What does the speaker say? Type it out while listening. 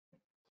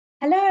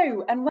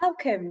Hello and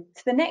welcome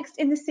to the next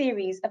in the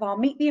series of our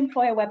Meet the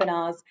Employer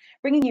webinars,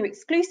 bringing you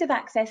exclusive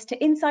access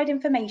to inside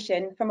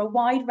information from a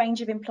wide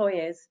range of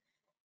employers.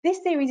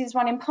 This series is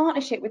run in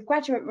partnership with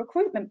Graduate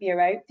Recruitment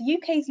Bureau, the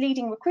UK's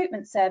leading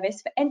recruitment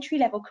service for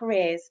entry-level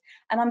careers,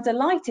 and I'm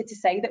delighted to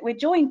say that we're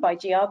joined by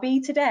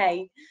GRB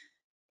today.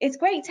 It's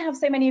great to have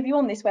so many of you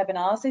on this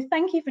webinar, so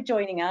thank you for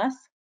joining us.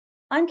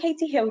 I'm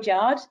Katie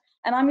Hildyard,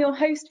 and I'm your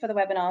host for the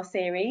webinar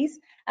series,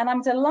 and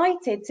I'm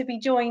delighted to be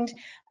joined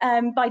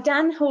by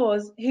Dan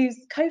Hawes,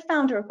 who's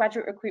co-founder of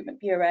Graduate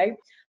Recruitment Bureau,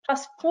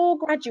 plus 4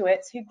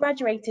 graduates who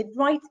graduated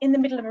right in the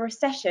middle of a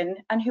recession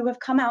and who have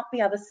come out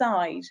the other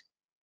side.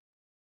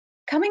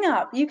 Coming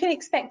up, you can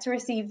expect to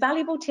receive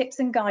valuable tips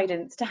and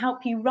guidance to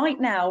help you right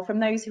now from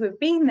those who have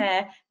been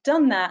there,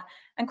 done that,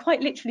 and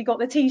quite literally got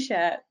the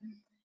t-shirt.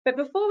 But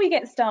before we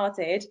get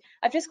started,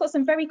 I've just got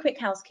some very quick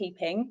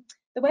housekeeping.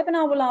 The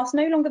webinar will last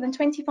no longer than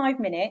 25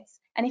 minutes,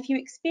 and if you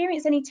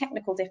experience any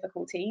technical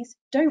difficulties,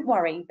 don't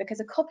worry,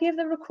 because a copy of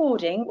the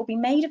recording will be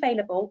made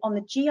available on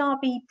the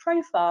GRB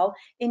profile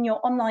in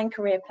your online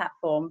career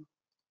platform.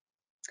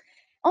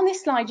 On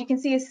this slide, you can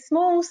see a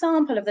small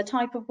sample of the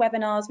type of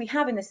webinars we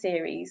have in the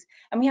series,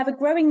 and we have a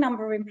growing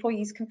number of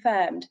employees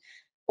confirmed.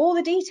 All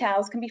the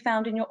details can be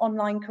found in your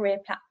online career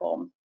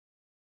platform.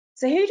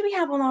 So who do we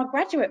have on our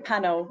graduate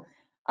panel?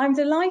 I'm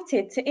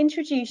delighted to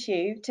introduce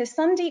you to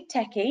Sandeep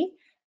Tekki,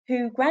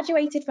 who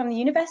graduated from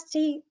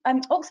the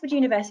Oxford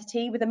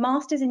University with a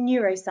Master's in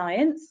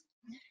Neuroscience,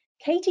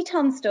 Katie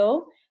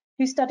Tunstall,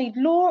 who studied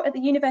law at the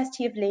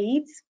University of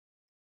Leeds,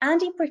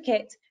 Andy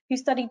Prickett, who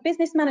studied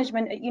business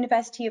management at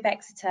University of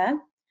Exeter,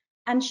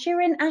 and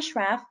Shirin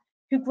Ashraf,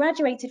 who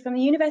graduated from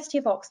the University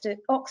of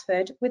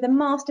Oxford with a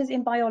Master's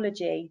in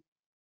Biology.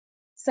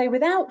 So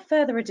without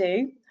further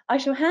ado, I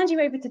shall hand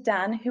you over to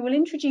Dan, who will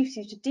introduce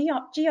you to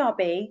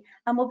GRB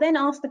and will then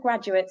ask the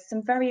graduates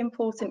some very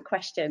important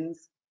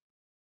questions.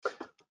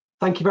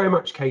 Thank you very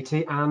much,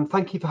 Katie, and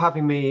thank you for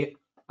having me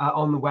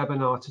on the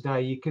webinar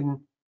today. You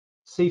can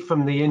see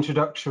from the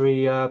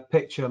introductory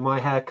picture, my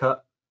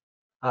haircut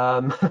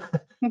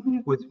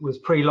was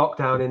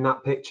pre-lockdown in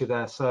that picture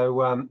there,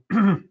 so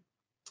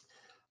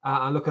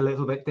I look a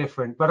little bit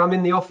different, but I'm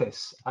in the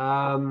office.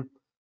 Our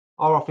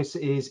office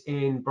is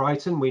in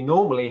Brighton. We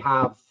normally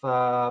have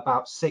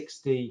about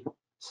 60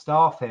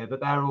 staff here, but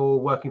they're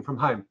all working from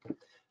home.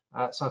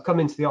 So I've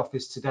come into the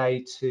office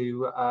today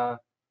to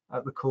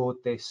record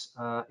this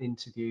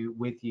interview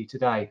with you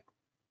today.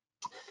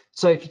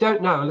 So if you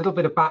don't know, a little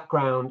bit of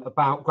background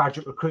about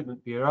Graduate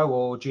Recruitment Bureau,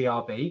 or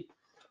GRB.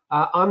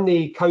 I'm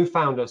the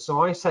co-founder, so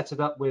I set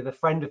it up with a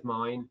friend of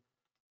mine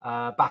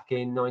back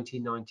in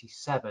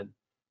 1997.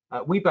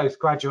 We both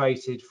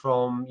graduated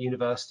from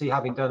university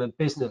having done a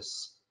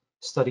business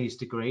studies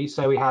degree,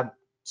 so we had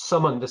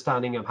some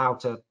understanding of how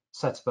to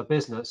set up a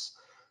business,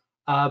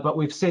 but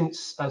we've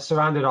since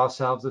surrounded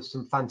ourselves with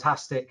some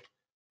fantastic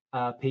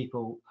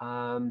people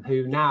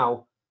who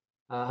now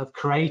have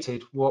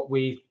created what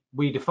we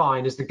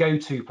define as the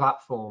go-to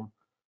platform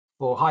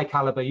for high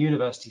caliber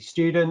university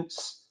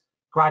students,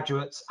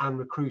 graduates and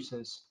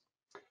recruiters.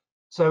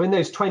 So in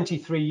those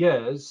 23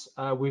 years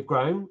we've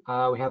grown.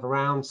 We have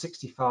around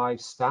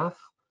 65 staff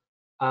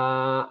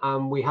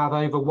and we have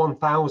over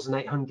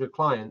 1,800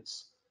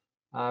 clients,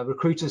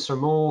 recruiters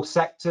from all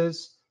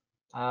sectors,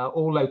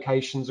 all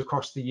locations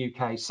across the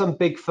UK. Some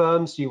big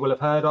firms you will have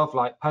heard of,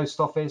 like Post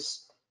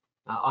Office,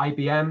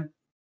 IBM,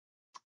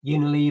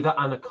 Unilever,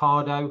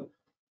 Anacado,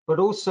 but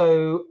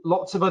also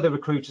lots of other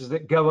recruiters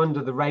that go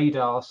under the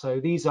radar. So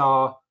these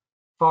are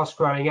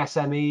fast-growing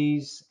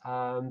SMEs.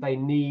 They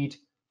need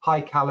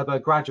high caliber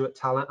graduate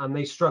talent and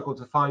they struggle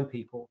to find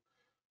people,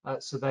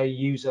 so they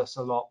use us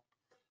a lot.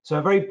 So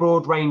a very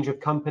broad range of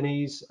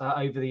companies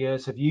over the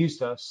years have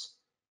used us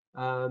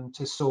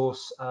to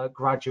source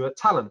graduate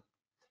talent.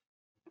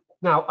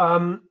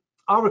 Now,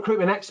 our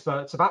recruitment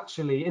experts have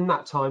actually in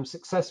that time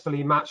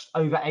successfully matched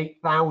over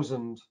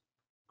 8,000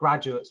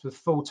 graduates with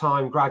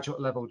full-time graduate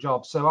level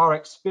jobs. So our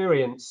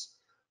experience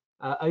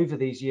over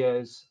these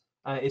years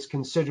is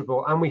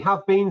considerable, and we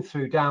have been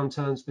through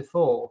downturns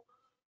before.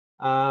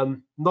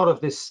 Not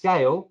of this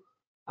scale,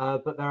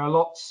 but there are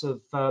lots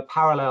of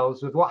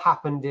parallels with what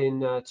happened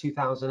in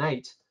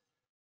 2008.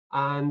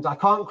 And I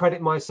can't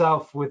credit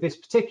myself with this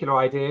particular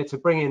idea to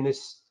bring in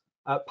this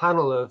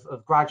panel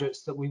of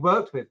graduates that we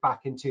worked with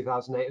back in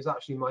 2008. It was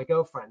actually my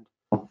girlfriend.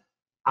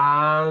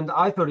 And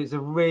I thought it's a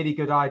really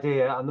good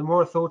idea. And the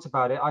more I thought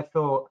about it, I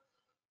thought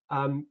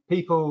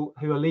people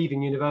who are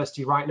leaving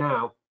university right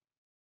now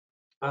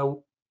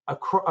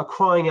are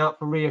crying out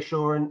for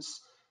reassurance,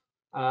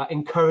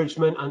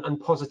 encouragement and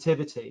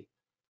positivity.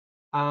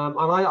 And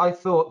I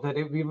thought that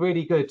it would be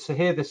really good to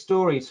hear the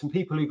stories from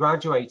people who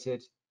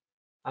graduated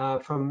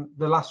from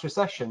the last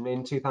recession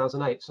in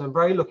 2008. So I'm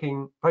very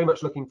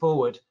much looking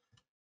forward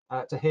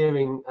to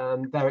hearing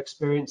their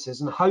experiences,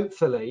 and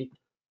hopefully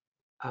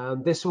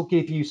this will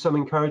give you some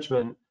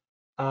encouragement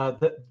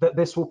that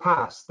this will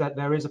pass, that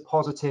there is a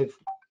positive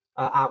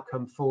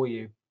outcome for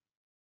you.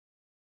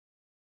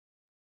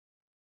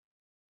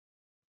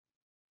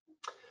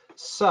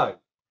 So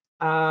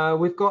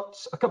we've got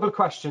a couple of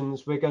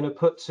questions we're going to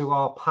put to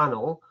our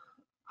panel,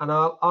 and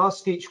I'll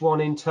ask each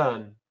one in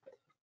turn.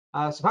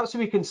 So perhaps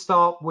we can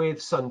start with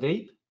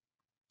Sandeep.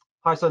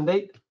 Hi,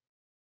 Sandeep.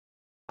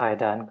 Hi,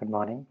 Dan. Good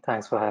morning.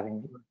 Thanks for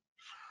having me.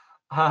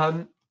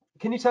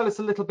 Can you tell us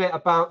a little bit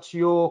about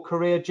your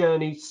career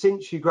journey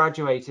since you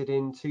graduated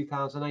in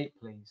 2008,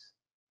 please?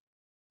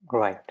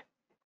 Right.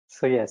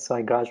 So yes, so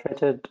I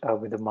graduated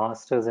with a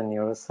master's in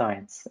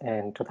neuroscience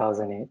in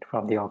 2008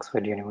 from the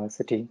Oxford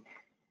University.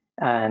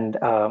 And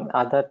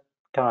at that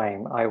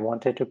time, I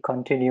wanted to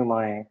continue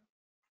my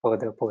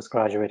further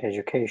postgraduate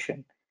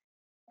education.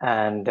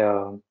 And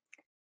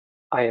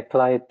I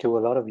applied to a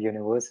lot of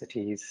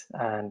universities,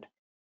 and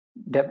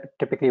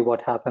typically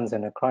what happens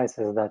in a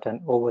crisis is that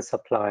an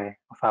oversupply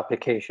of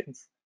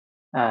applications.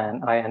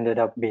 And I ended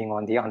up being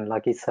on the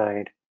unlucky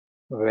side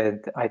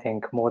with, I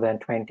think, more than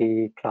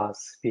 20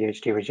 plus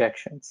PhD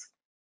rejections.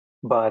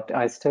 But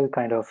I still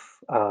kind of,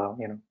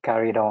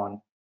 carried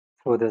on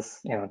through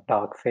this,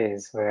 dark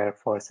phase where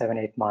for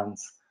 7-8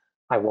 months,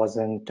 I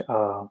wasn't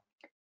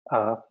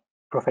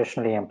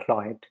professionally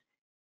employed.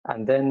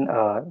 And then,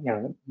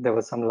 there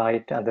was some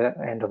light at the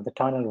end of the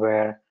tunnel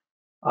where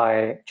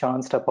I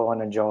chanced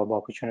upon a job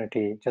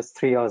opportunity just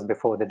 3 hours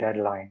before the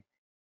deadline.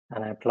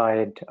 And I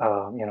applied,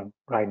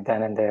 right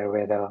then and there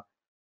with a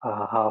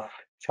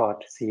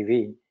half-shot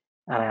CV,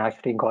 and I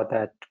actually got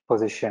that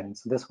position.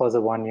 So this was a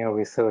 1-year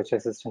research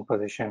assistant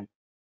position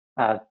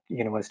at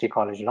University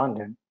College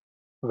London,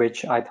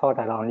 which I thought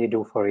I'd only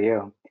do for a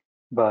year.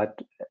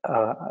 But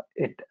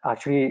it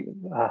actually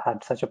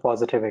had such a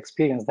positive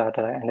experience that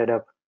I ended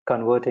up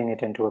converting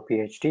it into a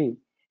PhD,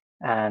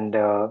 and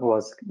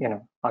was,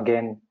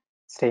 again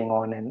stayed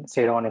on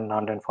in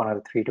London for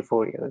another 3 to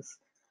 4 years.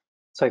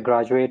 So I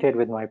graduated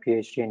with my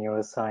PhD in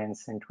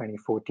neuroscience in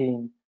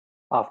 2014,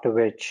 after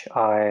which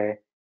I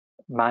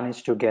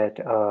managed to get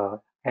a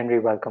Henry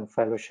Wellcome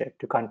Fellowship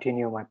to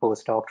continue my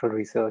postdoctoral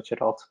research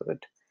at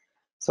Oxford.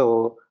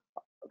 So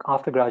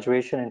after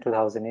graduation in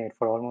 2008,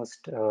 for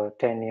almost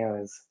 10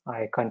 years,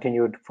 I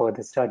continued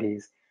further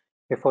studies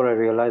before I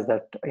realized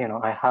that,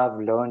 I have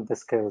learned the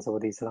skills over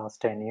these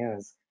last 10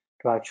 years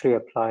to actually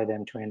apply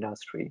them to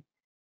industry.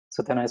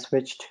 So then I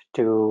switched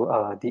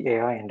to the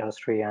AI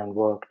industry and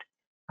worked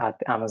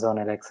at Amazon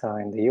Alexa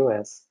in the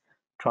US,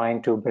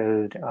 trying to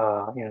build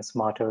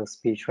smarter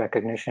speech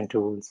recognition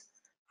tools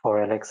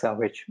for Alexa,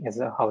 which is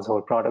a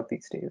household product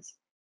these days.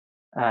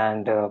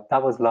 And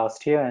that was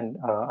last year, and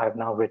I've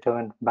now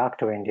returned back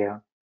to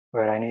India,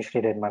 where I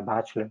initially did my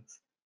bachelor's.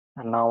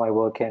 And now I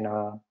work in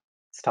a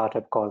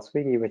startup called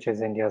Swiggy, which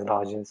is India's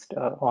largest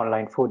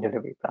online food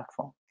delivery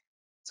platform.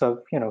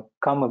 So,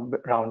 come a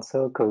round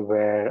circle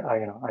where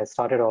I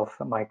started off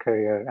my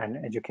career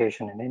and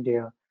education in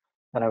India,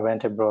 and I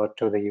went abroad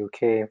to the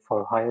UK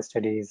for higher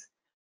studies,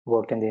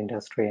 worked in the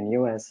industry in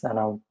US, and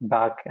I'm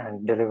back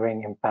and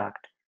delivering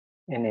impact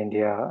in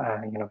India,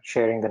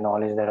 sharing the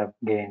knowledge that I've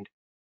gained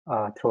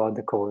throughout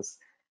the course.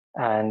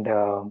 And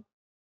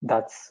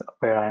that's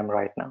where I am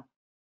right now.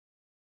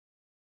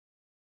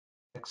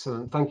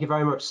 Excellent. Thank you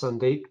very much,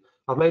 Sandeep.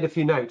 I've made a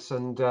few notes,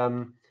 and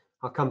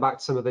I'll come back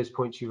to some of those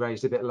points you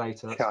raised a bit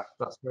later. Sure.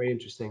 That's very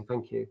interesting.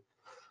 Thank you.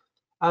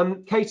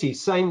 Katie,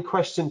 same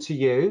question to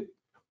you.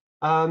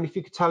 If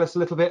you could tell us a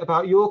little bit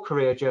about your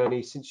career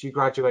journey since you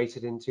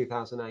graduated in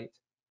 2008.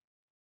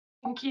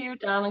 Thank you,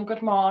 Dan, and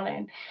good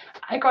morning.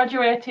 I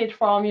graduated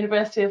from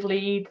University of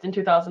Leeds in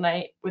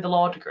 2008 with a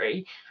law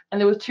degree, and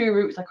there were 2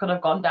 routes I could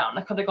have gone down.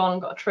 I could have gone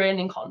and got a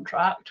training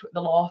contract with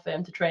the law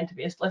firm to train to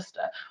be a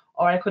solicitor,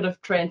 or I could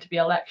have trained to be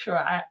a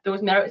lecturer. There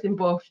was merits in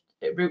both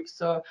routes,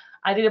 so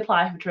I did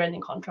apply for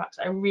training contracts.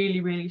 I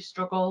really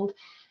struggled.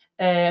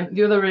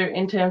 The other route,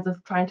 in terms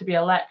of trying to be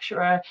a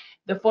lecturer,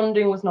 the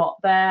funding was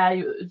not there.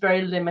 It was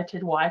very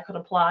limited what I could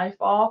apply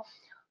for.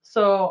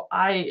 So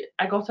I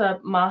got a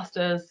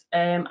master's,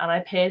 and I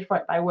paid for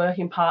it by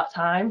working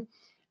part-time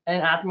in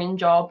an admin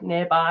job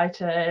nearby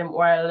to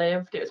where I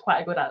lived. It was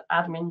quite a good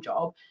admin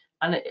job,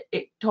 and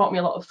it taught me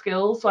a lot of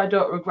skills, so I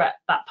don't regret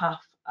that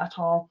path at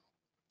all.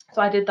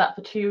 So I did that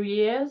for 2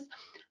 years,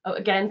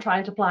 again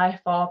trying to apply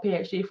for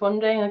PhD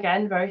funding,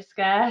 again very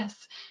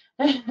scarce.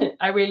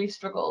 I really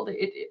struggled.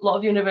 A lot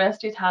of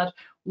universities had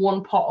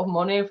one pot of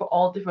money for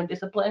all different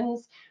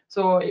disciplines,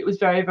 so it was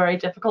very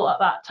difficult at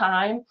that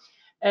time.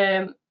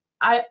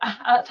 At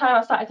that time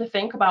I started to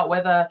think about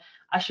whether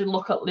I should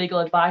look at legal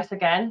advice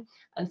again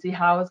and see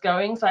how I was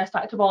going. So I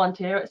started to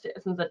volunteer at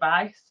Citizens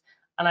Advice,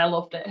 and I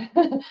loved it.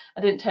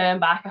 I didn't turn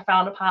back. I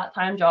found a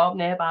part-time job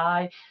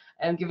nearby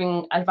and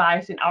giving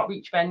advice in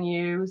outreach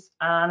venues,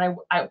 and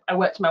I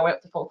worked my way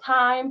up to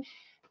full-time.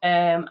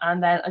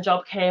 And then a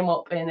job came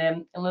up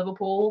in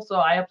Liverpool, so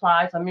I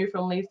applied. So I moved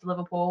from Leeds to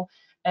Liverpool.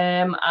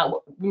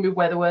 We move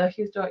where the work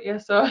is, don't you?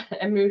 So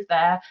I moved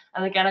there,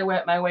 and again I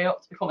worked my way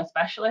up to become a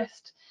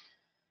specialist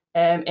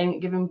in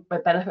giving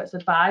benefits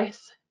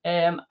advice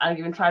and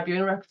giving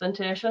tribunal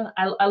representation.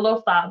 I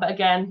love that, but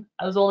again,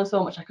 there was only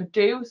so much I could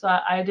do, so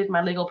I did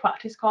my legal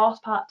practice course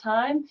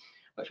part-time,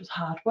 which was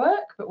hard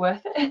work but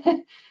worth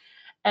it.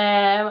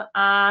 And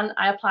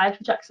I applied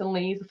for Jackson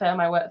Lee's, the firm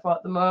I work for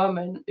at the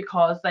moment,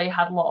 because they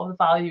had a lot of the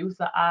values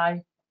that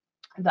I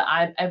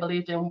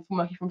believed in from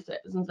working from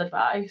Citizens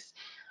Advice.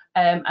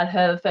 I'd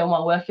heard of the firm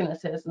while working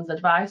at Citizens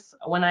Advice.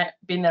 When I'd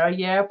been there a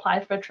year,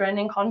 applied for a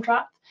training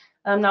contract.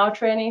 I'm now a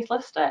trainee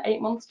solicitor,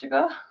 8 months to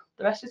go.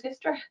 The rest is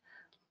history.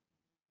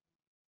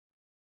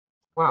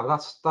 Wow,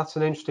 that's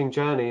an interesting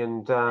journey,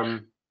 and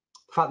the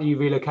fact that you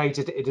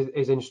relocated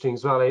is interesting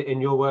as well. In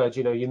your words,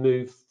 you know, you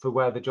move for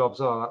where the jobs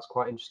are. That's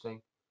quite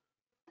interesting.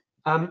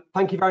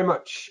 Thank you very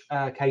much,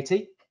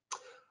 Katie.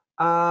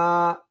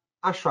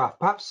 Ashraf,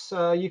 perhaps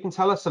you can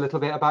tell us a little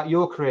bit about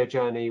your career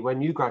journey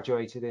when you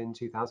graduated in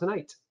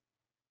 2008.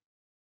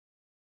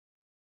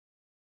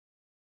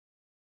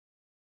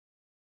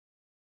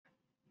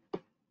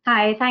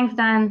 Hi, thanks,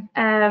 Dan.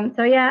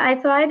 So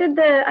I did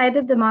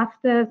the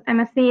master's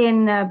MSc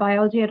in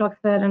biology at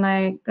Oxford, and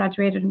I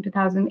graduated in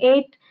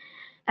 2008.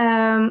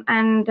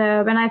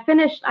 When I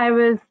finished, I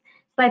was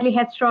slightly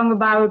headstrong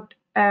about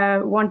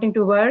wanting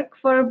to work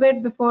for a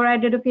bit before I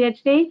did a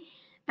PhD.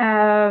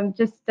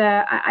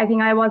 I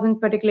think I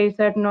wasn't particularly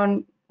certain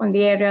on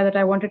the area that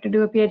I wanted to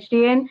do a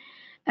PhD in.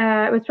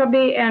 It was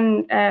probably,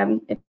 and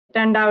it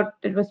turned out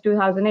it was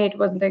 2008.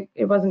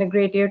 It wasn't a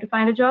great year to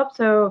find a job,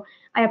 so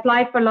I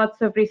applied for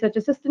lots of research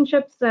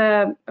assistantships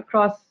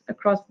across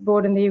the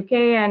board in the UK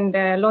and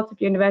lots of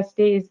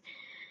universities.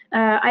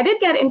 I did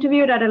get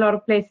interviewed at a lot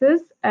of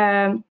places,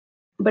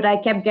 but I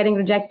kept getting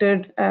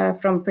rejected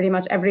from pretty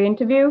much every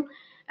interview.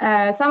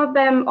 Some of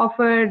them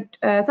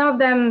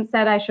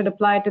said I should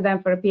apply to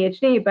them for a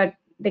PhD, but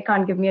they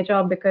can't give me a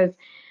job because,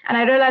 and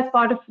I realized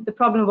part of the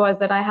problem was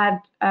that I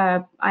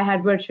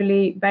had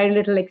virtually very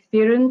little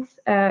experience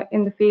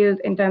in the field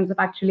in terms of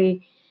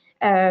actually,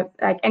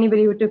 like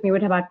anybody who took me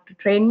would have had to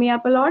train me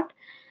up a lot.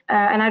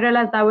 And I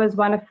realized that was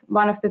one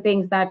of the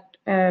things that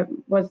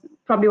was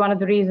probably one of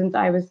the reasons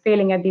I was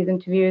failing at these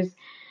interviews.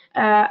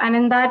 And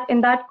in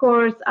that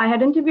course, I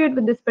had interviewed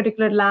with this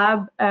particular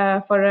lab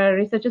for a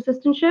research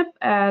assistantship,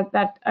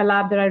 a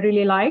lab that I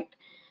really liked,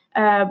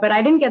 but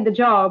I didn't get the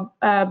job.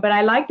 But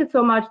I liked it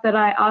so much that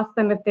I asked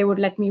them if they would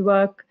let me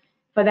work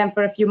for them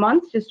for a few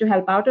months just to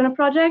help out on a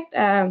project.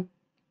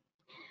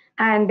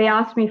 And they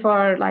asked me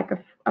for like a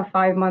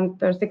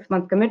 5-month or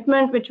 6-month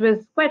commitment, which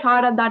was quite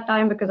hard at that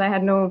time because I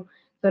had no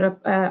sort of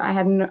I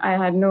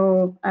had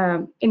no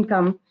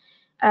income.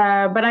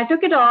 But I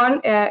took it on.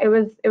 It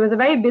was a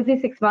very busy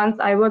 6 months.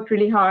 I worked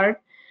really hard,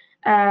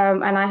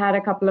 and I had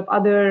a couple of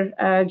other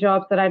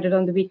jobs that I did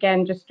on the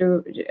weekend just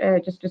to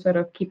sort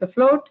of keep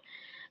afloat.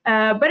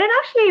 But it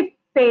actually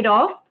paid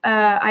off.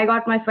 I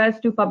got my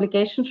first 2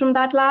 publications from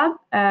that lab,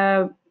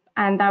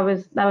 and that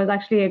was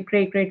actually a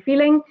great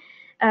feeling.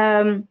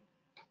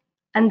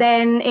 And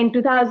then in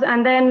 2000,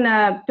 and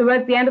then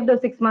towards the end of those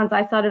 6 months,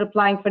 I started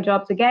applying for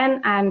jobs again,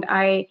 and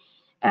I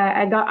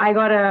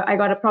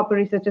got a proper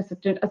research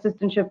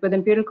assistantship with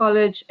Imperial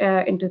College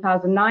in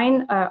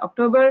 2009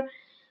 October,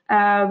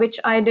 which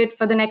I did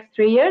for the next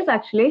 3 years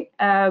actually,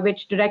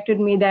 which directed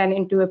me then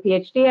into a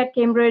PhD at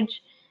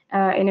Cambridge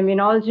in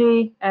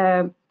immunology.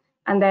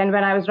 And then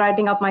when I was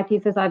writing up my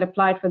thesis, I'd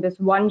applied for this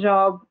one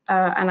job,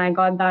 and I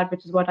got that,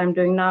 which is what I'm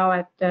doing now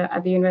at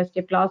the University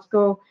of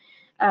Glasgow.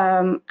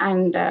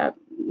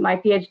 My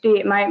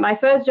PhD, my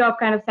first job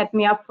kind of set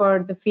me up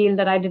for the field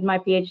that I did my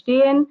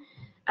PhD in.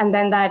 And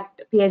then that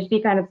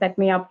PhD kind of set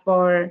me up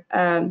for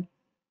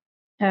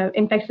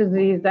infectious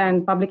disease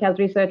and public health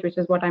research, which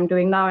is what I'm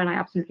doing now, and I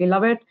absolutely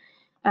love it.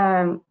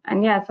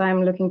 And yeah, so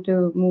I'm looking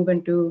to move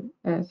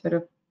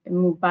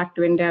back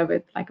to India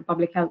with like a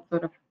public health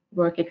sort of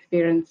work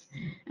experience,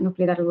 and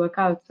hopefully that'll work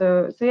out.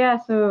 So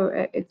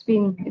it's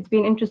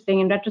been interesting.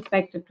 In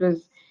retrospect, it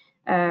was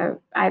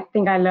I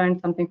think I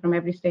learned something from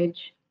every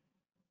stage.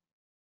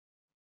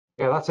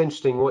 Yeah, that's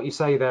interesting what you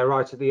say there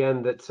right at the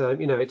end, that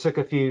you know, it took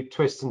a few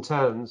twists and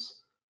turns,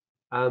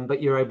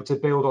 but you're able to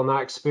build on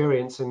that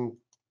experience and,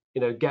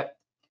 you know, get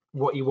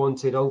what you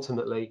wanted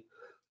ultimately.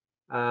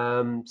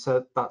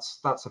 So that's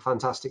a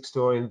fantastic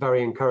story and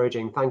very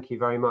encouraging. Thank you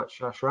very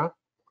much, Ashraf.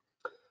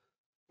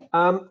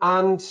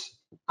 And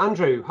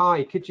Andrew,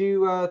 hi, could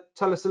you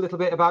tell us a little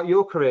bit about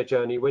your career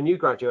journey when you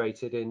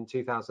graduated in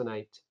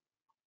 2008?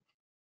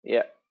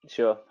 Yeah,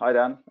 sure. Hi,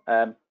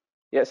 Dan.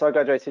 Yeah, so I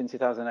graduated in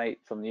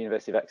 2008 from the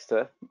University of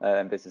Exeter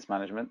in business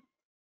management.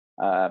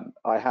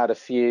 I had a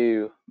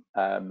few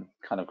kind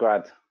of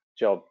grad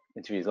job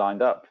interviews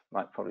lined up,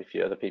 like probably a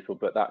few other people,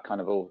 but that kind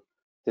of all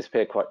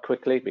disappeared quite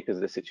quickly because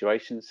of the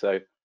situation. So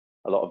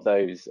a lot of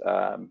those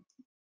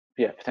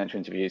potential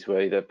interviews were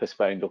either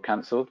postponed or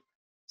cancelled.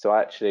 So I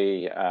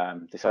actually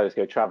decided to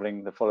go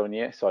traveling the following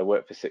year. So I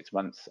worked for 6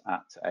 months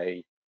at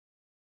a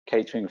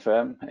catering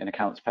firm in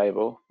accounts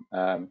payable.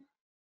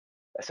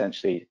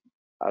 Essentially,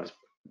 I was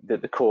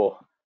the core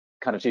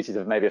kind of duties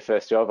of maybe a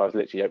first job. I was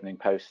literally opening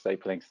posts,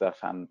 stapling stuff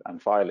and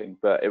filing,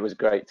 but it was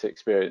great to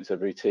experience a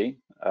routine,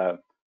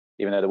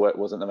 even though the work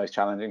wasn't the most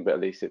challenging, but at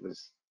least it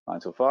was 9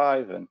 till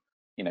 5, and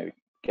you know,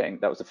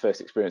 that was the first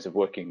experience of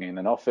working in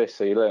an office,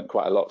 so you learned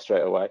quite a lot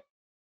straight away.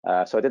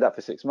 So I did that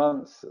for 6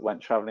 months,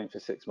 went traveling for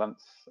 6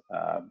 months,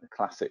 the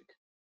classic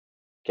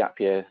gap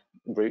year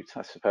route,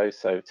 I suppose,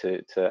 so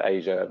to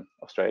Asia,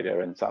 Australia,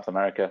 and South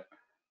America,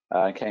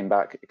 and came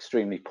back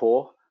extremely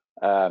poor.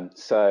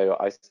 So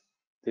I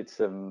did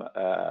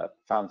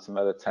found some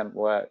other temp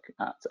work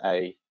at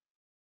I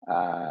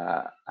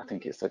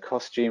think it's a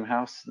costume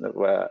house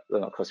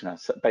not costume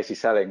house, basically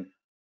selling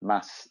a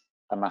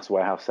mass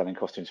warehouse selling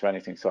costumes for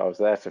anything. So I was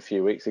there for a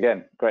few weeks.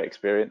 Again, great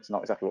experience,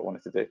 not exactly what I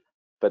wanted to do,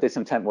 but did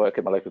some temp work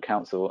at my local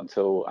council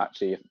until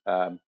actually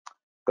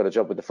got a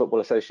job with the Football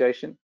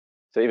Association.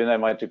 So even though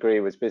my degree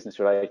was business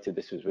related,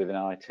 this was within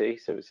IT,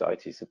 so it was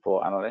IT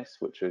support analyst,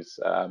 which was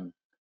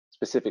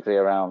specifically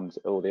around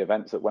all the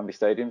events at Wembley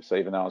Stadium. So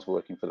even though I was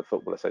working for the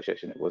Football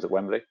Association, it was at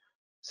Wembley.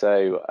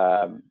 So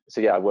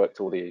yeah, I worked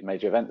all the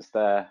major events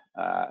there,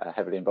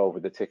 heavily involved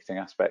with the ticketing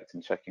aspect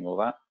and checking all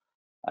that,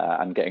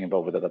 and getting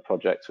involved with other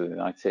projects within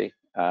IT.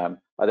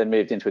 I then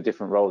moved into a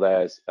different role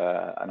there as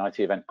an IT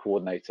event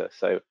coordinator.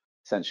 So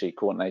essentially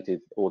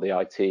coordinated all the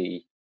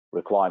IT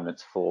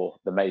requirements for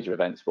the major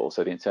events, but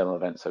also the internal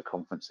events, so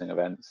conferencing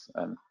events.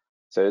 And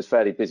so it was a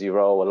fairly busy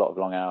role, a lot of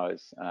long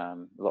hours, a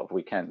lot of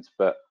weekends,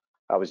 but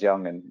I was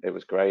young and it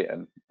was great,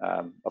 and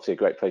obviously a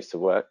great place to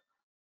work.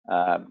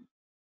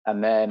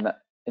 And then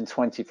in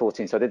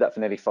 2014, so I did that for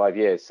nearly 5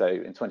 years. So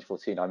in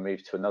 2014, I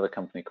moved to another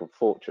company called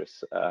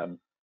Fortress,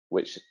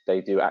 which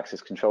they do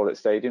access control at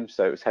stadiums.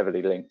 So it was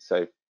heavily linked.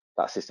 So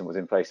that system was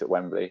in place at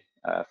Wembley.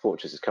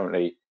 Fortress is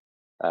currently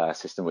a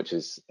system which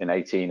is in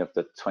 18 of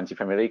the 20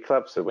 Premier League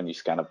clubs. So when you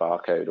scan a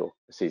barcode or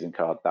a season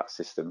card, that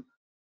system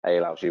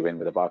allows you in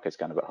with a barcode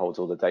scanner, but holds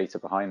all the data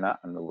behind that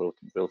and the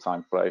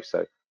real-time flow.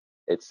 So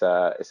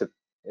they're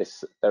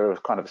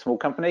kind of a small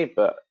company,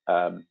 but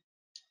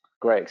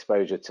great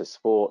exposure to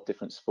sport,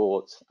 different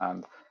sports.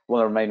 And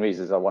one of the main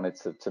reasons I wanted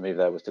to move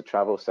there was to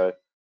travel. So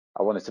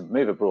I wanted to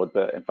move abroad,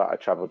 but in fact I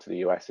traveled to the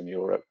US and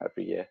Europe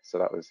every year. So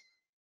that was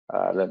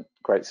learned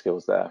great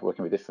skills there,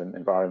 working with different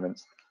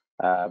environments.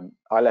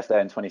 I left there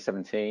in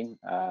 2017,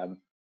 and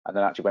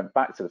then actually went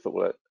back to the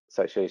Football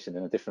Association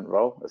in a different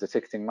role as a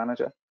ticketing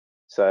manager.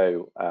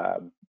 So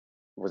it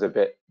was a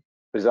bit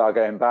bizarre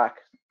going back.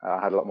 I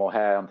had a lot more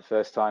hair on the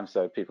first time,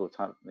 so people, it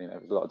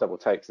was a lot of double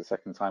takes the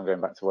second time going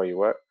back to where you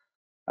work.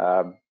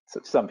 So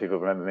some people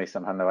remember me,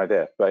 some had no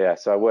idea. But yeah,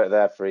 so I worked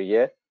there for a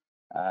year.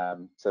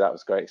 So that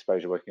was great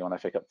exposure, working on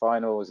FA Cup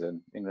finals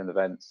and England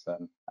events.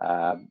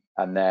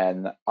 And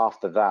then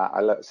after that,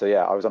 I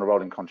was on a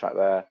rolling contract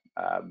there.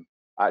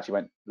 I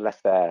actually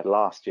left there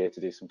last year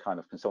to do some kind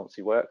of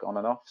consultancy work on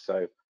and off.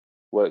 So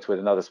worked with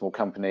another small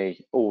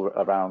company all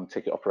around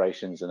ticket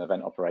operations and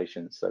event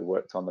operations. So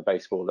worked on the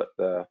baseball at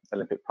the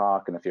Olympic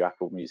Park and a few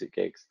Apple Music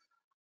gigs.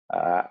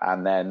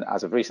 And then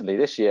as of recently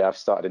this year, I've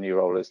started a new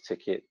role as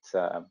ticket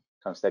kind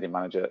of stadium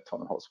manager at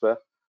Tottenham Hotspur.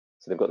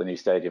 So they've got the new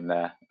stadium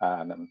there,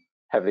 and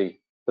the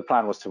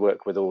plan was to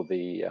work with all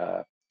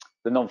the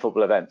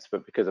non-football events,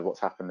 but because of what's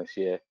happened this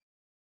year,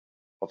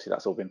 obviously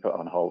that's all been put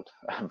on hold,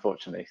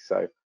 unfortunately.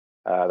 So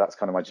that's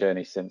kind of my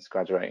journey since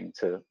graduating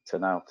to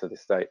now, to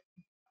this date.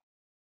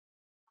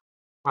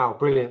 Wow,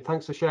 brilliant.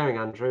 Thanks for sharing,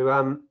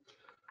 Andrew.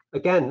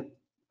 Again,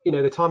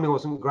 the timing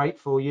wasn't great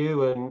for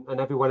you and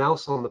everyone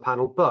else on the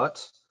panel,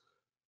 but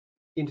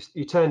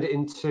you turned it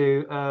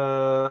into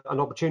an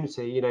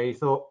opportunity. You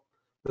thought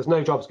there's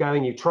no jobs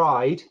going, you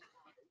tried,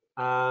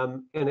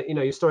 and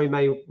your story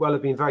may well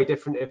have been very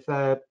different if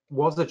there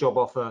was a job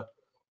offer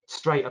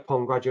straight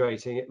upon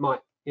graduating. It might,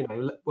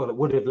 well, it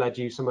would have led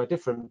you somewhere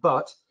different,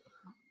 but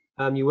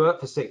you worked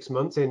for 6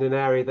 months in an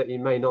area that you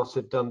may not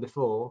have done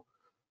before,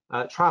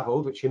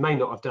 traveled, which you may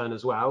not have done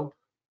as well,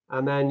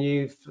 and then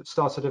you've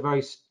started a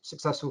very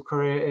successful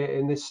career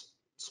in this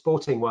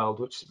sporting world,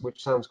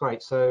 which sounds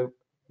great. So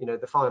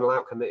the final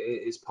outcome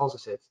is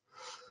positive,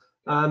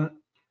 and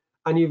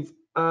you've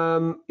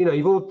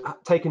all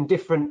taken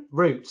different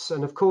routes,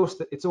 and of course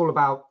it's all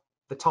about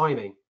the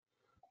timing.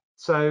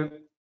 So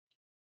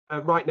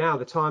right now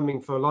the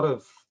timing for a lot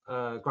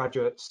of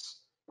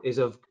graduates is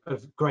of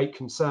great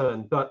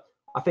concern, but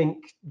I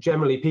think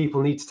generally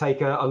people need to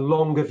take a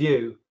longer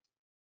view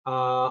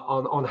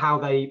on how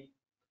they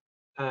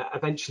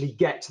eventually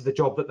get to the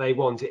job that they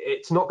want.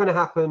 It's not going to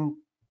happen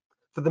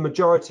for the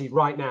majority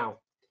right now.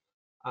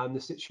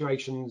 The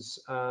situation's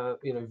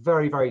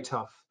very, very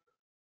tough.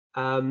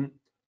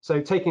 So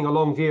taking a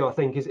long view, I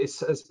think,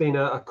 has been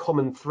a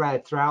common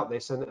thread throughout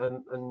this,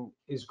 and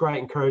is great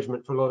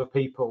encouragement for a lot of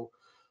people,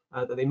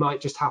 that they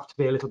might just have to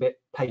be a little bit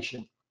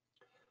patient.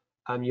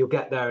 You'll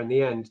get there in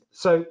the end.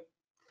 So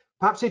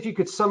perhaps if you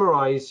could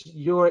summarize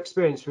your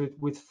experience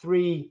with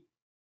 3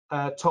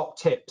 top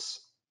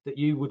tips that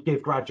you would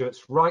give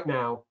graduates right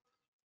now,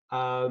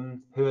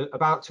 who are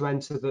about to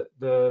enter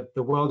the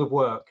world of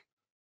work.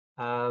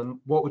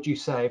 What would you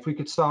say? If we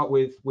could start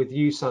with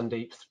you,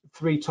 Sandeep,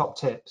 3 top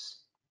tips.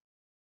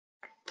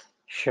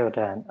 Sure,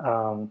 Dan.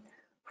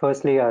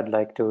 Firstly, I'd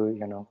like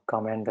to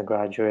commend the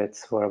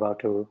graduates who are about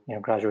to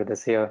graduate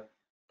this year,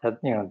 that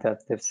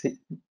that they've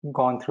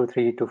gone through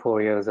 3 to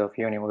 4 years of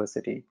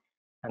university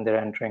and they're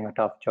entering a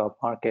tough job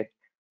market.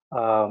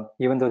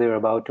 Even though they're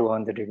about to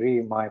earn the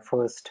degree, my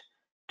first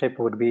tip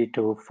would be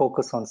to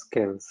focus on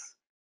skills.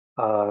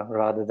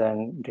 rather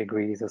than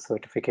degrees or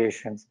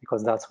certifications,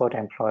 because that's what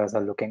employers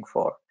are looking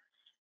for.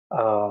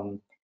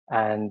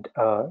 And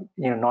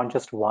not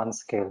just one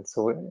skill.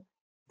 So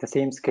the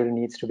same skill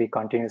needs to be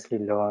continuously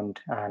learned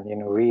and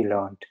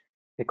relearned,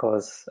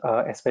 because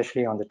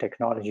especially on the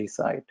technology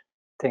side,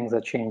 things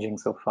are changing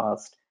so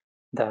fast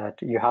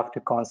that you have to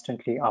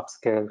constantly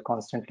upskill,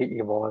 constantly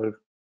evolve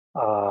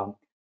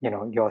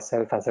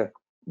yourself as a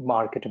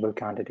marketable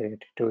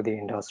candidate to the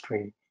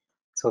industry,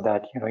 so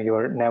that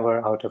you're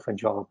never out of a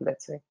job,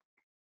 let's say.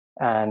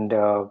 And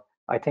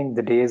I think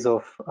the days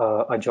of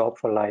a job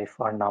for life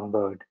are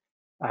numbered.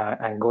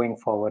 And going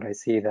forward, I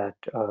see that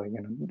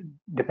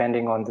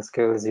depending on the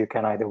skills, you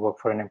can either work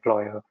for an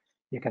employer,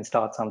 you can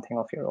start something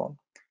of your own.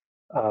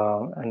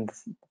 And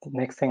the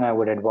next thing I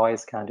would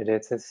advise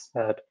candidates is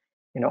that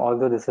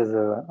although this is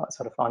a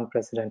sort of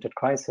unprecedented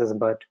crisis,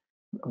 but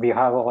we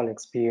have all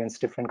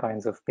experienced different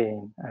kinds of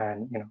pain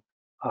and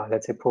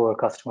let's say poor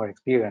customer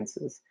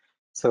experiences.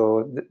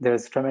 So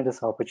there's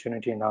tremendous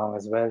opportunity now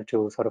as well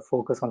to sort of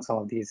focus on some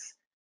of these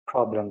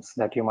problems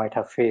that you might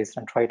have faced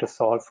and try to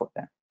solve for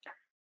them.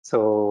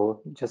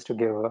 So just to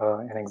give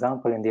an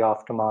example, in the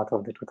aftermath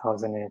of the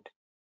 2008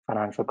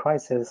 financial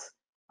crisis,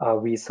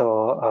 we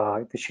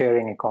saw the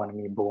sharing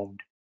economy boomed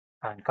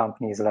and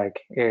companies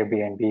like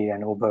Airbnb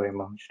and Uber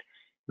emerged.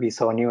 We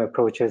saw new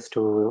approaches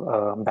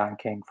to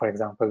banking. For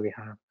example, we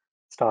have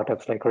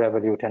startups like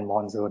Revolut and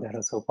Monzo that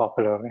are so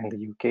popular in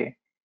the UK.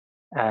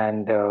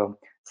 And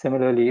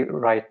similarly,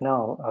 right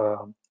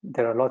now,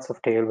 there are lots of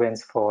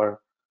tailwinds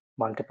for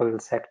multiple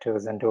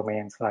sectors and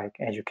domains like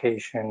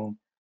education,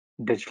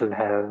 digital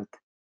health,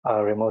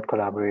 remote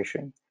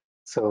collaboration.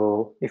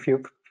 So if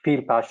you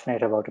feel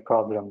passionate about a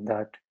problem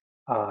that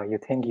you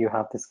think you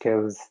have the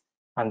skills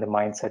and the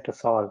mindset to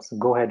solve, so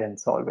go ahead and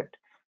solve it.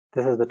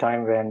 This is the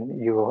time when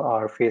you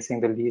are facing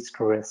the least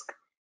risk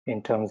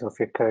in terms of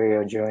your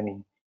career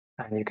journey,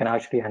 and you can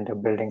actually end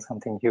up building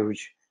something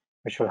huge,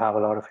 which will have a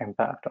lot of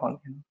impact on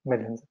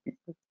millions of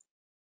people.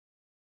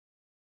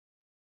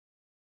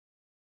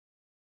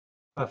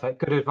 Perfect.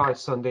 Good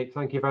advice, Sandeep.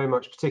 Thank you very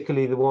much,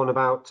 particularly the one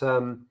about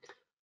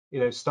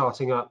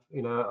starting up.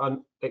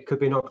 It could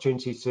be an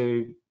opportunity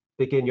to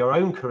begin your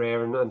own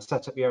career and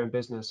set up your own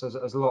business,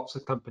 as lots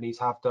of companies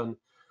have done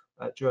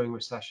during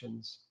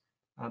recessions.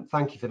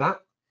 Thank you for that.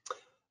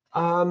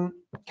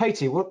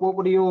 Katie, what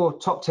are your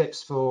top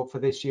tips for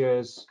this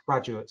year's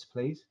graduates,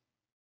 please?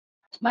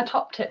 My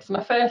top tips,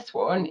 my first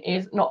one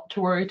is not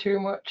to worry too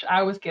much.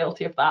 I was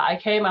guilty of that. I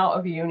came out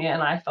of uni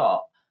and I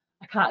thought,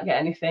 I can't get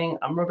anything,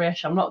 I'm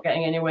rubbish, I'm not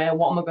getting anywhere,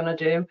 what am I going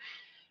to do?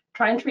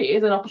 Try and treat it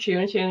as an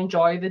opportunity and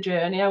enjoy the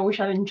journey. I wish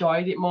I'd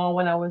enjoyed it more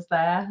when I was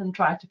there and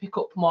tried to pick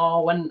up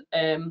more when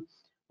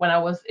I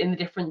was in the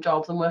different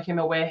jobs and working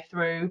my way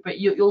through. But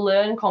you'll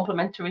learn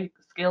complementary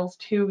skills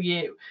to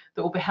you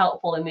that will be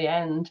helpful in the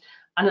end,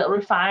 and it'll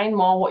refine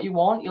more what you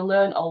want. You'll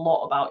learn a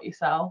lot about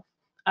yourself.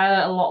 I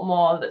learned a lot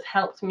more that's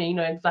helped me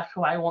know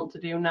exactly what I want to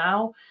do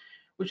now,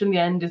 which in the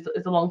end is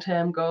a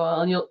long-term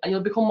goal, and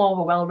you'll become more of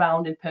a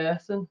well-rounded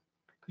person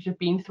because you've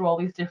been through all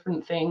these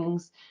different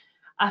things.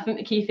 I think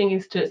the key thing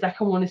is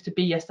second one is to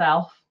be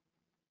yourself.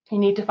 You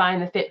need to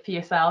find the fit for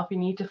yourself. You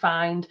need to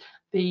find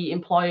the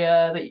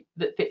employer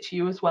that fits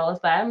you as well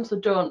as them. So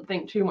don't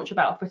think too much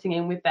about fitting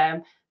in with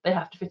them. They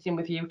have to fit in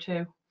with you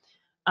too.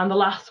 And the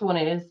last one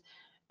is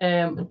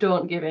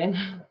don't give in.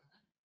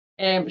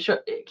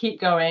 Keep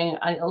going,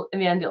 and in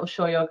the end it'll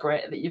show you're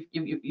great, that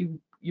you've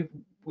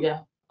yeah,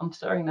 I'm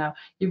stirring now.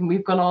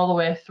 We've gone all the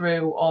way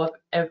through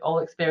all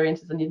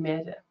experiences and you've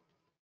made it.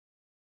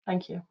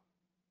 Thank you.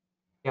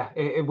 Yeah,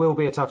 it will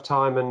be a tough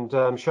time,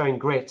 and showing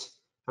grit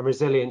and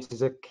resilience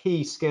is a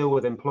key skill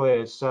with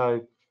employers.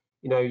 So,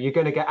 you're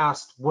going to get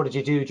asked, what did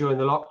you do during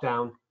the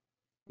lockdown?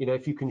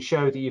 If you can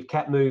show that you've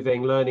kept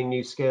moving, learning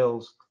new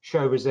skills,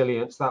 show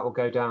resilience, that will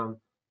go down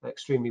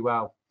extremely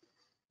well.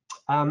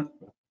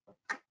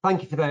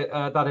 Thank you for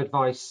that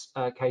advice,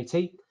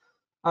 Katie.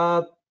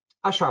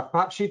 Ashraf,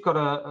 perhaps you've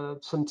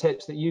got some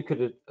tips that you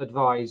could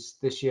advise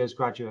this year's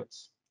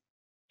graduates.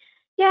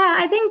 Yeah,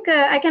 I think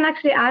I can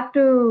actually add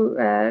to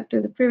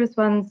the previous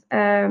ones.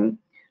 I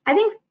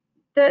think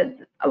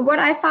what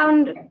I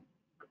found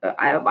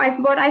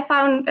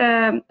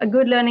a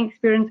good learning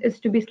experience is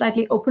to be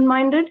slightly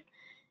open-minded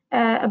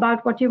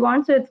about what you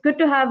want. So it's good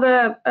to have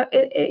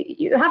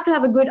you have to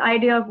have a good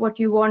idea of what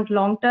you want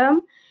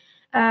long-term,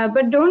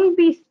 but don't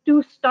be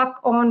too stuck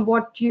on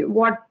what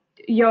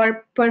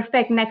your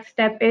perfect next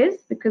step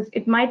is, because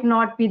it might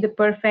not be the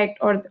perfect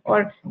or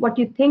what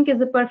you think is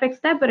the perfect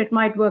step, but it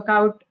might work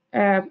out.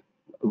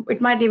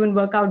 It might even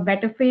work out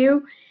better for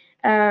you,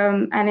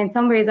 and in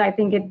some ways I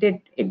think it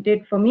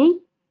did for me.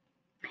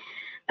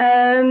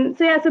 So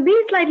yeah, so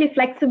be slightly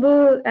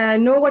flexible,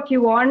 know what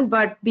you want,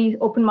 but be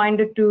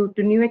open-minded to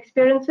new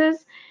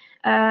experiences.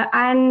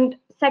 And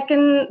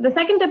the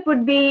second tip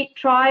would be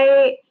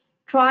try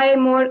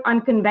more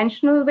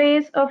unconventional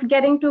ways of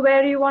getting to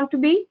where you want to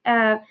be.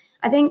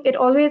 I think it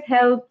always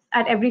helps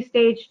at every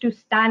stage to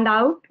stand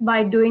out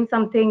by doing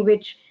something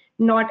which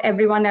not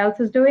everyone else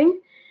is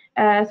doing.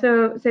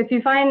 So if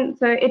you find,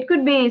 so it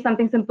could be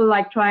something simple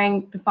like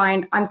trying to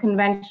find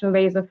unconventional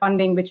ways of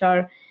funding, which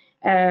are,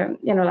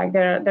 like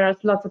there are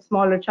lots of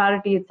smaller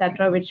charities,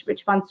 etc., which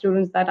fund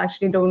students that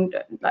actually don't,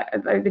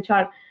 which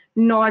are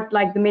not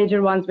like the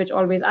major ones which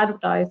always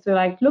advertise. So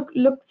like look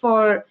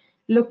for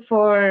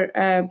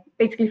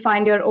basically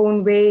find your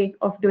own way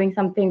of doing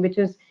something which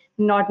is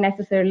not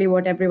necessarily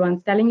what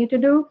everyone's telling you to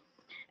do.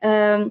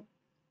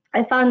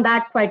 I found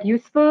that quite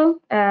useful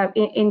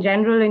in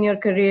general in your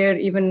career,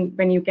 even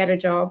when you get a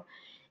job.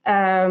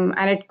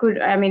 And it could,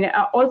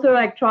 also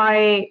like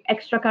try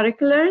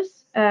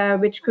extracurriculars,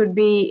 which could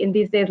be in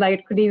these days, like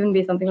it could even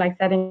be something like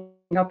setting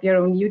up your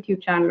own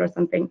YouTube channel or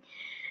something.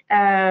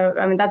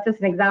 That's just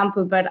an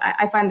example, but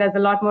I find there's a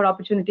lot more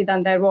opportunity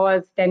than there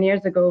was 10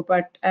 years ago.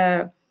 But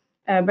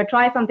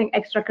try something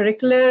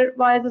extracurricular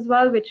wise as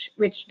well,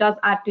 which does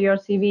add to your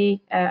CV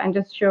and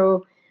just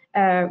show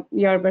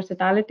your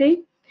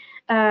versatility.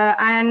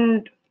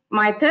 And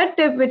my third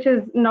tip, which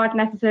is not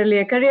necessarily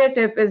a career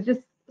tip, is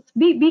just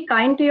be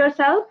kind to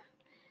yourself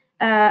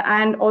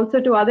and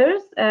also to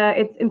others.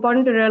 It's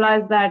important to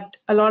realize that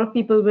a lot of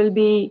people will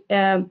be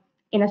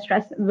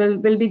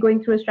will be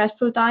going through a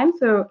stressful time.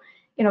 So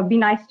be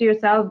nice to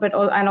yourself,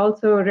 and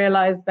also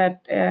realize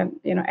that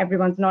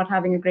everyone's not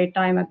having a great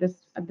time at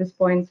this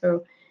point.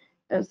 So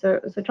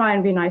try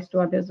and be nice to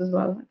others as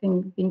well. I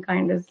think being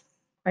kind is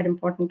quite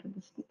important.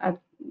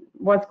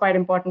 Was quite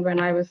important when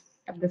I was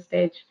at this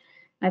stage.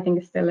 I think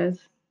it still is.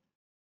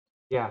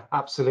 Yeah,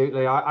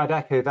 absolutely. I'd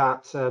echo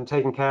that.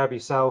 Taking care of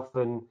yourself,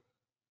 and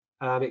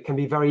it can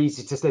be very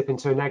easy to slip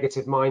into a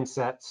negative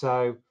mindset.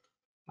 So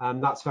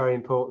that's very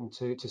important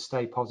to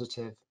stay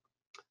positive.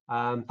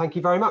 Thank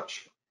you very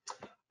much.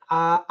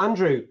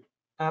 Andrew,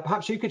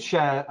 perhaps you could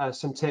share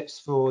some tips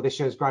for this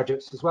year's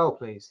graduates as well,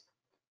 please.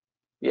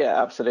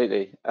 Yeah,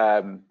 absolutely.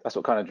 That's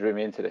what kind of drew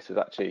me into this, was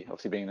actually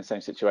obviously being in the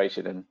same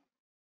situation, and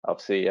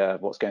obviously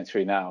what's going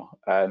through now.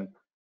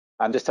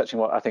 And just touching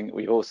what I think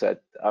we've all said,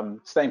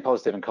 staying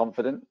positive and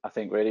confident, I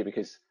think, really,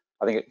 because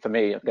I think for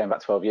me, going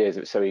back 12 years, it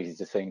was so easy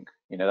to think,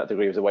 that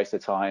degree was a waste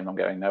of time. I'm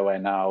going nowhere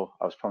now.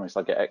 I was promised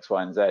I'd get X,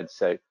 Y, and Z.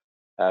 So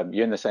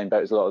you're in the same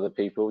boat as a lot of the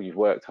people. You've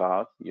worked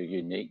hard. You're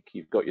unique.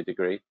 You've got your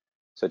degree.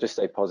 So just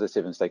stay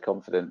positive and stay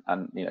confident,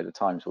 and the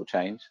times will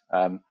change.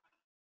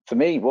 For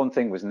me, one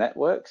thing was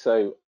network.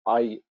 So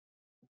I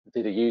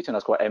did a U-turn. I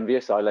was quite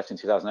envious. I left in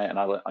 2008,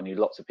 and I knew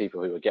lots of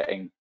people who were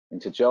getting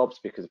into jobs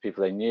because of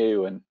people they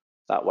knew, and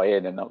that way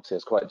in, and obviously I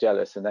was quite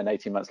jealous. And then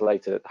 18 months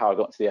later, how I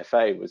got to the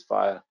FA was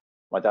via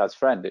my dad's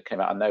friend. It came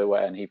out of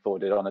nowhere, and he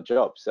forwarded on a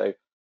job. So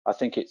I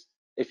think it's,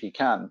 if you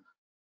can,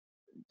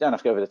 don't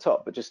have to go over the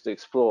top, but just to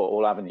explore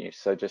all avenues.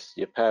 So just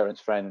your parents,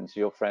 friends,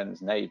 your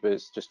friends,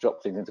 neighbours, just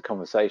drop things into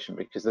conversation,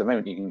 because the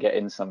moment you can get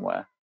in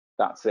somewhere,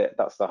 that's it.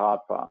 That's the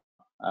hard part.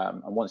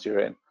 And once you're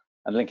in,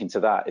 and linking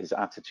to that is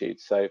attitude.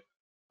 So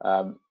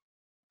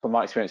from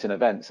my experience in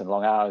events and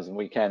long hours and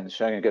weekends,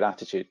 showing a good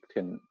attitude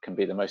can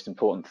be the most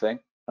important thing.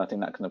 I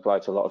think that can apply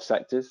to a lot of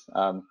sectors,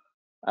 and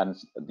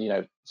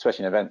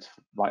especially in events.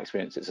 My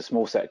experience, it's a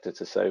small sector,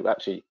 so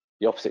actually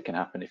the opposite can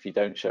happen if you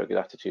don't show a good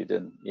attitude,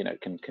 and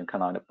can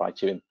kind of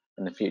bite you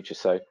in the future.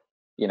 So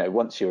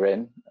once you're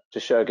in,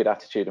 just show a good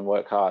attitude and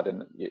work hard,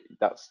 and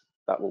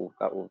that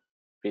will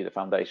be the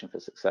foundation for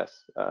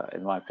success,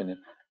 in my opinion.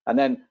 And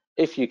then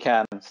if you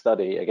can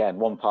study, again,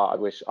 one part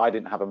I wish I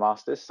didn't have a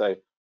master's, so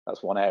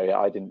that's one area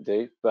I didn't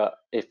do. But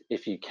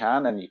if you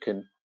can, and you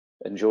can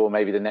endure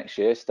maybe the next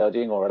year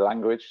studying, or a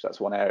language, that's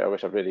one area I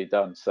wish I'd really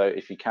done. So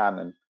if you can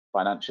and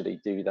financially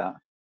do that,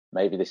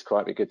 maybe this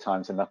quite be a good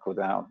time to knuckle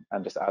down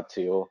and just add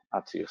to your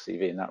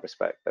CV in that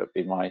respect. That would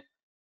be my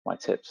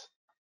tips.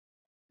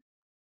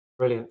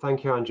 Brilliant,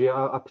 thank you, Andrew.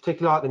 I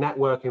particularly like the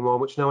networking one,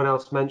 which no one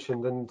else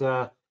mentioned, and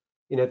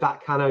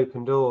that can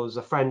open doors.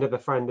 A friend of a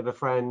friend of a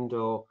friend,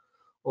 or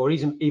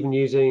even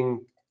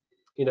using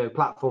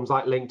platforms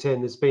like LinkedIn.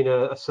 There's been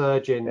a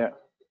surge in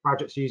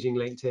graduates using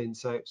LinkedIn,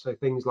 so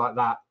things like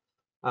that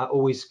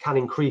always can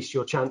increase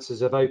your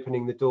chances of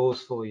opening the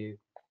doors for you.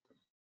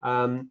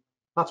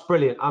 That's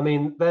brilliant. I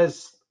mean,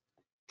 there's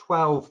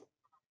 12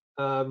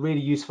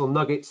 really useful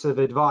nuggets of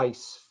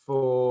advice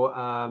for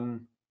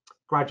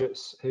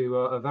graduates who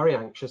are very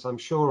anxious, I'm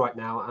sure, right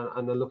now,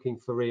 and they're looking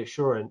for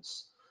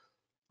reassurance.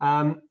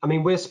 I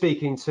mean, we're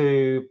speaking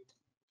to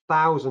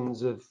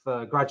thousands of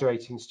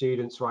graduating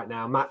students right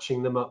now,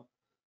 matching them up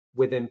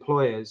with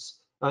employers.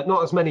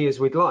 Not as many as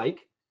we'd like,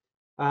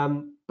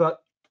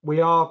 but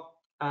we are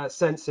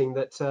sensing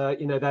that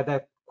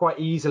they're quite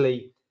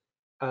easily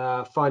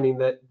finding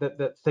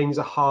that things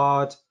are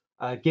hard,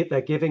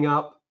 they're giving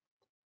up,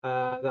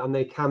 and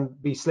they can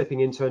be slipping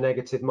into a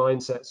negative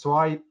mindset. So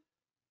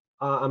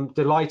I'm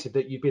delighted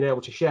that you've been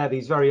able to share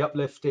these very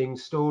uplifting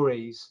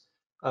stories,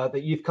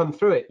 that you've come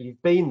through it,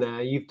 you've been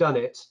there, you've done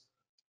it,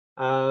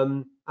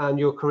 and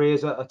your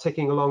careers are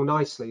ticking along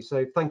nicely.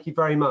 So thank you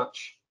very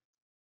much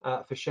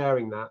for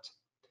sharing that.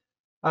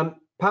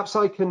 Perhaps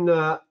I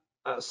can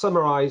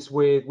summarize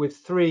with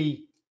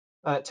three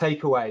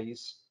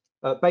takeaways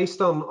based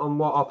on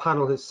what our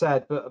panel has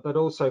said, but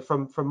also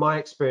from my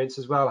experience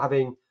as well,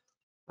 having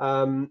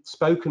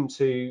spoken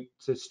to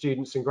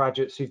students and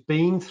graduates who've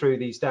been through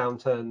these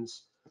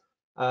downturns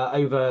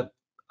over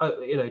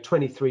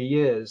 23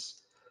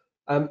 years.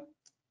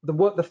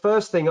 The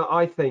first thing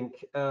I think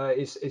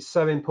is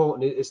so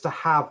important is to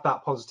have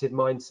that positive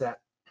mindset,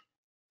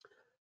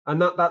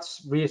 and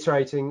that's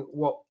reiterating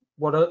what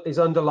is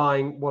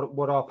underlying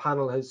what our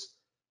panel has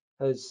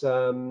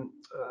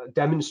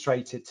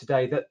demonstrated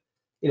today, that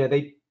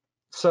it's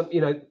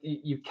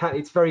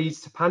very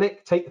easy to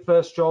panic, take the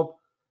first job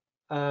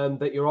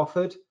that you're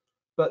offered,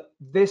 but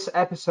this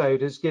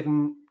episode has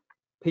given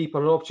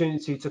people an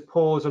opportunity to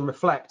pause and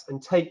reflect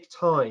and take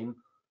time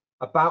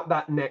about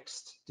that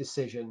next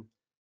decision.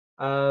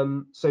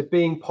 So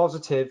being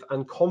positive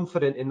and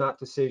confident in that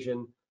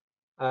decision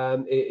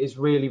is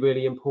really,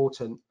 really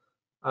important.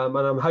 And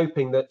I'm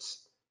hoping that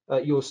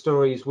your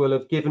stories will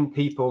have given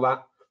people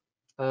that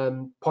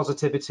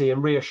positivity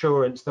and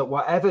reassurance that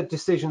whatever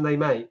decision they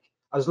make,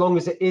 as long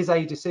as it is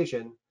a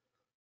decision,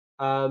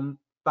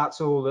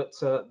 that's all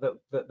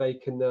that they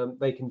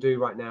can do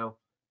right now,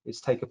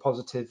 is take a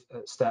positive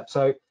step.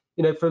 So,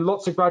 for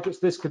lots of graduates,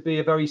 this could be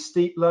a very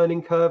steep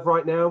learning curve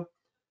right now.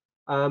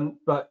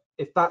 But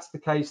if that's the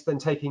case, then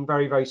taking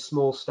very, very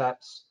small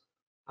steps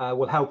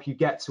will help you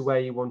get to where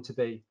you want to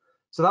be.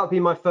 So that would be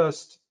my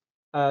first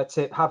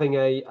tip, having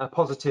a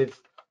positive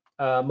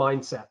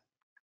mindset.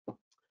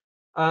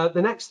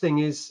 The next thing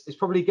is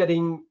probably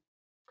getting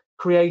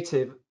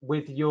creative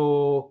with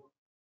your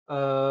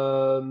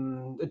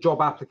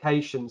job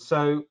application.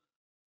 So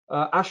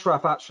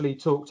Ashraf actually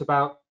talked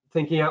about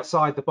thinking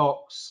outside the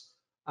box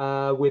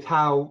with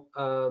how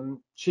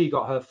she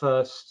got her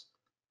first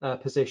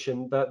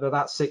position, that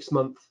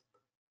 6-month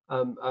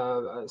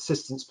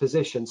assistance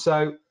position.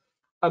 So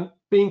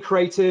being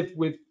creative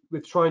with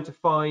trying to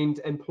find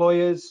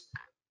employers,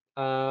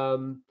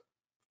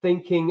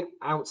 thinking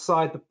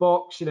outside the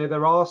box.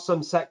 There are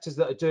some sectors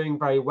that are doing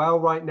very well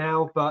right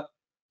now, but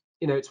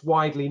it's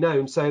widely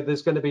known. So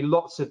there's going to be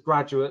lots of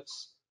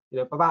graduates,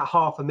 about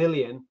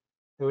 500,000,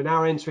 who are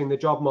now entering the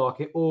job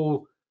market,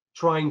 all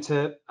trying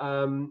to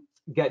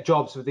get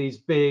jobs with these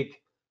big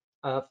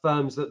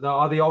firms that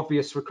are the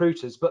obvious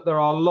recruiters, but there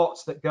are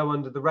lots that go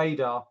under the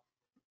radar.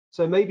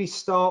 So maybe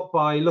start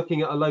by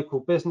looking at a local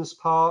business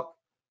park,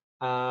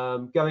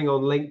 going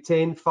on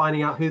LinkedIn,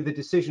 finding out who the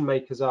decision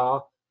makers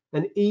are,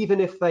 and even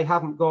if they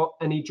haven't got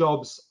any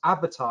jobs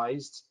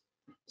advertised,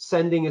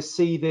 sending a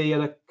CV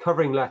and a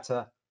covering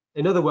letter.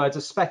 In other words,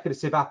 a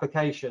speculative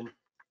application.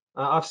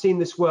 I've seen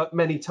this work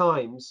many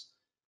times,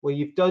 where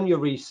you've done your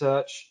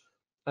research,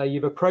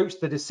 you've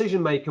approached the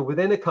decision maker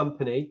within a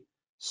company,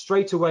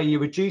 straight away you're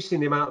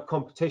reducing the amount of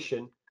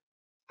competition.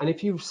 And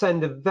if you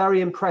send a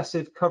very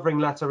impressive covering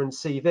letter and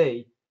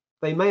CV,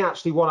 they may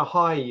actually want to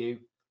hire you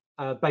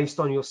based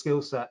on your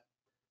skill set.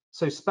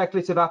 So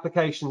speculative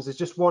applications is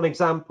just one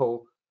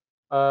example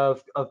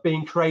of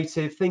being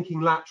creative,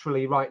 thinking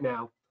laterally right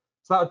now.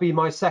 So that would be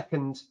my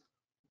second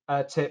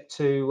tip,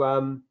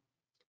 to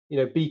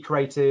be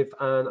creative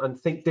and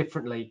think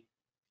differently,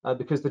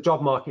 because the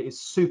job market is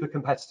super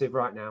competitive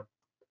right now.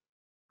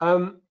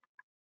 And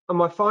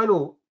my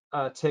final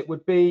tip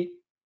would be,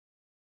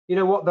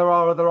 there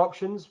are other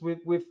options.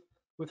 We've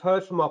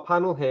heard from our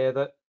panel here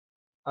that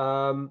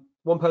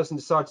one person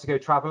decided to go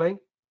traveling.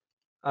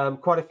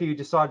 Quite a few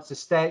decided to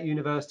stay at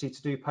university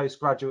to do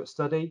postgraduate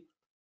study.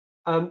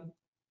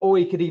 Or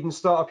you could even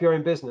start up your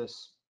own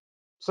business.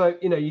 So,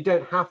 you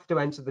don't have to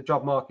enter the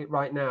job market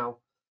right now.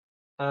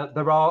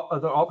 There are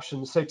other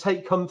options. So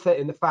take comfort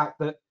in the fact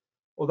that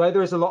although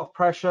there is a lot of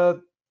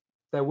pressure,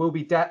 there will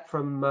be debt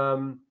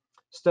from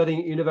studying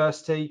at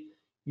university,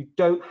 you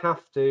don't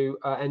have to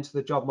enter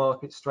the job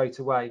market straight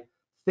away.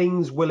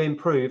 Things will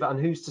improve, and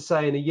who's to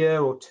say in a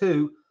year or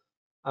two,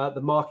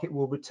 the market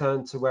will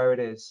return to where it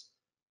is.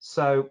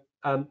 So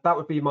that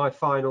would be my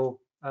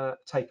final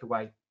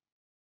takeaway.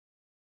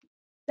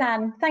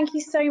 Dan, thank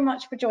you so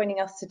much for joining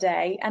us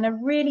today, and a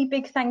really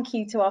big thank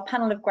you to our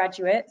panel of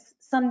graduates,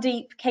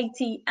 Sandeep,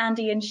 Katie,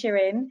 Andy and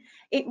Shirin.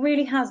 It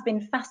really has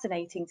been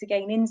fascinating to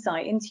gain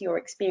insight into your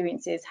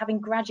experiences, having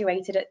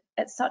graduated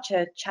at such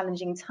a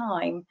challenging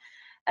time.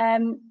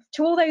 To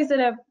all those that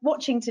are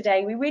watching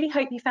today, we really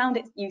hope you found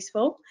it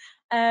useful.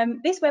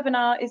 This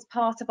webinar is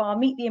part of our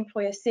Meet the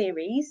Employer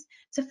series.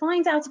 To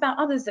find out about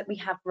others that we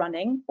have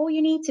running, all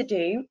you need to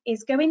do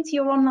is go into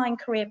your online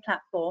career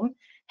platform,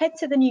 head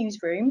to the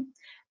newsroom,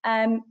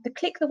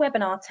 click the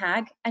webinar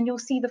tag, and you'll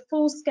see the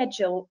full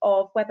schedule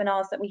of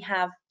webinars that we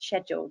have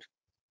scheduled.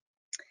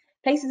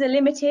 Places are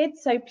limited,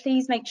 so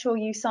please make sure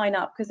you sign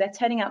up, because they're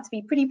turning out to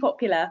be pretty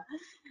popular.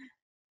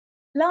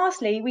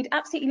 Lastly, we'd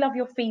absolutely love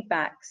your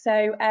feedback.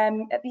 So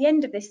at the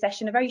end of this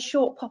session, a very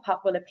short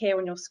pop-up will appear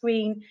on your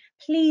screen.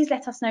 Please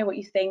let us know what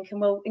you think, and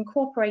we'll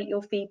incorporate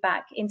your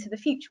feedback into the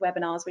future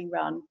webinars we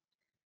run.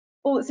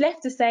 All that's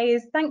left to say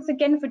is thanks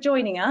again for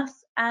joining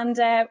us, and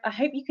I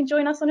hope you can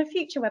join us on a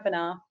future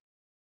webinar.